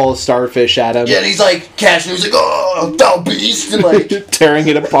eyeball starfish at him. Yeah, and he's like, catching he's like, oh, thou beast! And like, tearing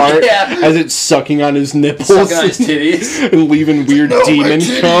it apart as it's sucking on his nipples. Sucking on his titties. And leaving weird demon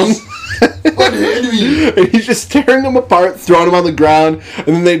cum. And he's just tearing them apart, throwing them on the ground, and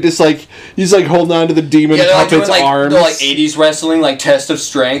then they just like, he's like holding on to the demon puppet's arms. They're like 80s wrestling, like test of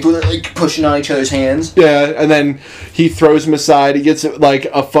strength, where they're like pushing on each other's hands. Yeah, and then he throws him aside. He gets like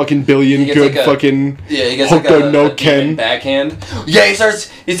a fucking billion good like fucking he gets Hokuto like no a Ken backhand. Yeah, he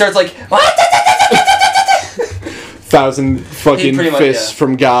starts like, what? 1,000 fucking fists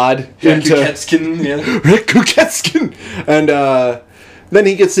from God into Rikuketskin. And then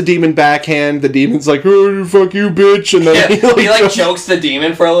he gets the demon backhand. The demon's like, oh, fuck you, bitch. And then he jokes the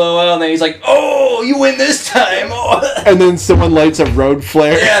demon for a little while, and then he's like, oh, you win this time. Oh. And then someone lights a road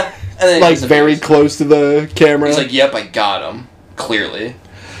flare. Yeah. And then like very close to the camera. He's like, yep, I got him. Clearly.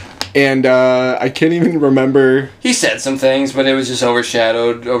 And I can't even remember. He said some things, but it was just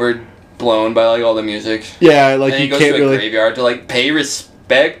overblown by like all the music. Yeah, like and he goes can't to a really graveyard to like pay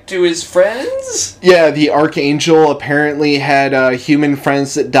respect to his friends. Yeah, the Archangel apparently had human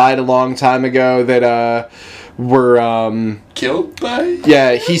friends that died a long time ago that were killed by.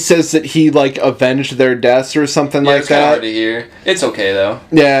 Yeah, he says that he like avenged their deaths or something like it's that. Hard to hear. It's okay though.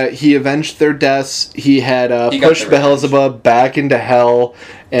 Yeah, he avenged their deaths. He had pushed Beelzebub back into hell,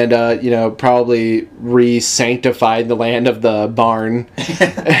 and probably re-sanctified the land of the barn.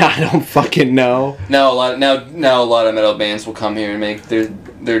 I don't fucking know. Now a lot of metal bands will come here and make their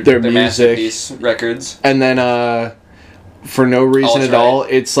music, masterpiece records. And then for no reason at all,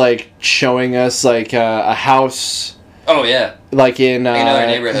 it's like showing us like a house. Oh yeah. Like in another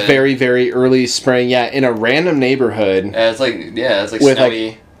neighborhood. Very, very early spring. Yeah, in a random neighborhood. It's like snowy.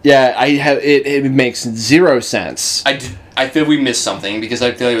 Like, yeah, it makes zero sense. I feel we missed something because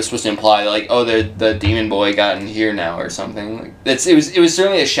I feel like it was supposed to imply that like, oh, the demon boy got in here now or something. Like it was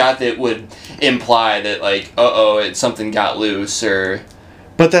certainly a shot that would imply that like, something got loose or.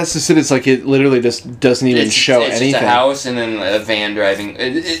 But that's just it. It's like it literally just doesn't even show anything. It's just a house and then a van driving.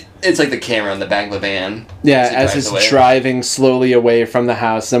 It's like the camera on the back of a van. Yeah, as it's driving slowly away from the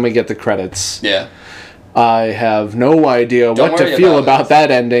house. Then we get the credits. Yeah. I have no idea what to feel about that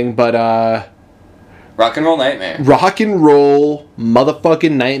ending, but Rock and Roll Nightmare. Rock and Roll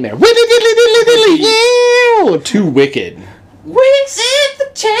motherfucking Nightmare. Too wicked. We accept the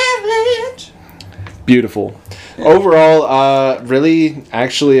challenge. Beautiful. Yeah. Overall, really,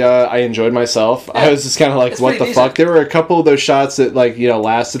 actually, I enjoyed myself. Yeah. I was just kind of like, what the fuck? There were a couple of those shots that, like,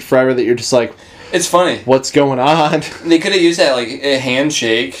 lasted forever that you're just like... It's funny. What's going on? They could have used that, like, a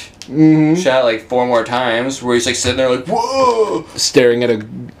handshake shot, like, 4 more times, where he's, like, sitting there, like, whoa! Staring at a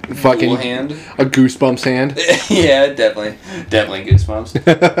fucking... hand. A Goosebumps hand. Yeah, definitely. Definitely Goosebumps.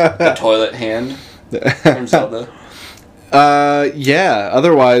 The toilet hand from Zelda. Yeah,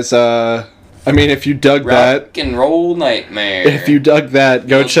 otherwise, I mean, if you dug that... Rock and Roll Nightmare. If you dug that,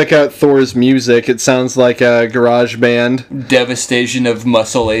 go check out Thor's music. It sounds like a garage band. Devastation of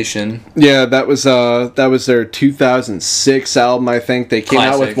Muscleation. Yeah, that was their 2006 album, I think. They came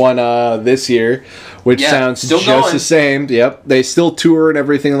out with one this year, which sounds just the same. Yep, they still tour and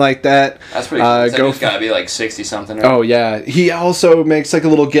everything like that. That's pretty cool. It's got to be like 60-something. Right? Oh, yeah. He also makes like a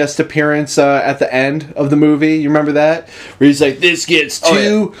little guest appearance at the end of the movie. You remember that? Where he's like, this gets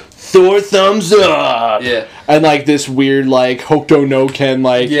Thor thumbs up. Yeah. And like this weird like Hokuto no Ken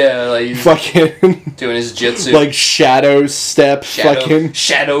like fucking doing his jutsu. Like shadow step fucking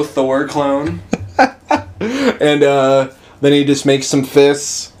Shadow Thor clone. And then he just makes some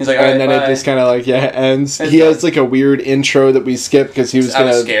fists. He's like, and then it just kind of like ends. He has like a weird intro that we skipped because he was going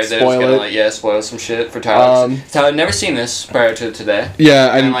to spoil that it was gonna, like, spoil some shit for Tyler. Tyler had never seen this prior to today.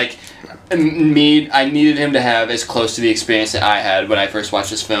 Yeah, and like I needed him to have as close to the experience that I had when I first watched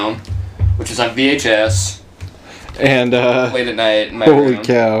this film, which was on VHS. And late at night in my room. Holy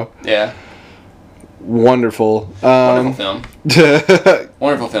cow! Yeah. Wonderful. Wonderful film.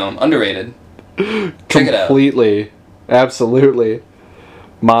 Wonderful film. Underrated. Check it out. Completely. Absolutely.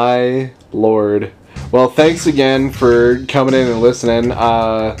 My lord. Well, thanks again for coming in and listening.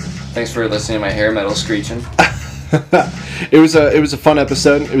 Thanks for listening to my hair metal screeching. It was a fun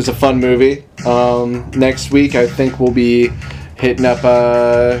episode. It was a fun movie. Next week, I think we'll be hitting up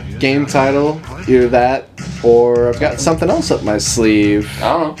a game title, either that or I've got something else up my sleeve.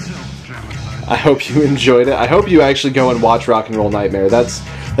 I don't know. I hope you enjoyed it. I hope you actually go and watch Rock and Roll Nightmare. That's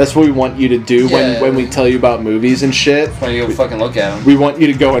what we want you to do when we tell you about movies and shit. Why don't you go fucking look at them? We want you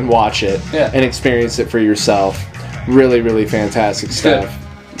to go and watch it and experience it for yourself. Really, really fantastic stuff.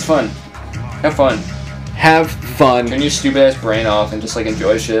 Good. It's fun. Have fun. Have fun. Turn your stupid ass brain off and just like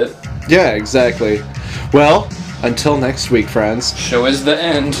enjoy shit. Yeah, exactly. Well, until next week, friends. Show is the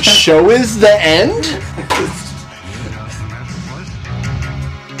end. Show is the end?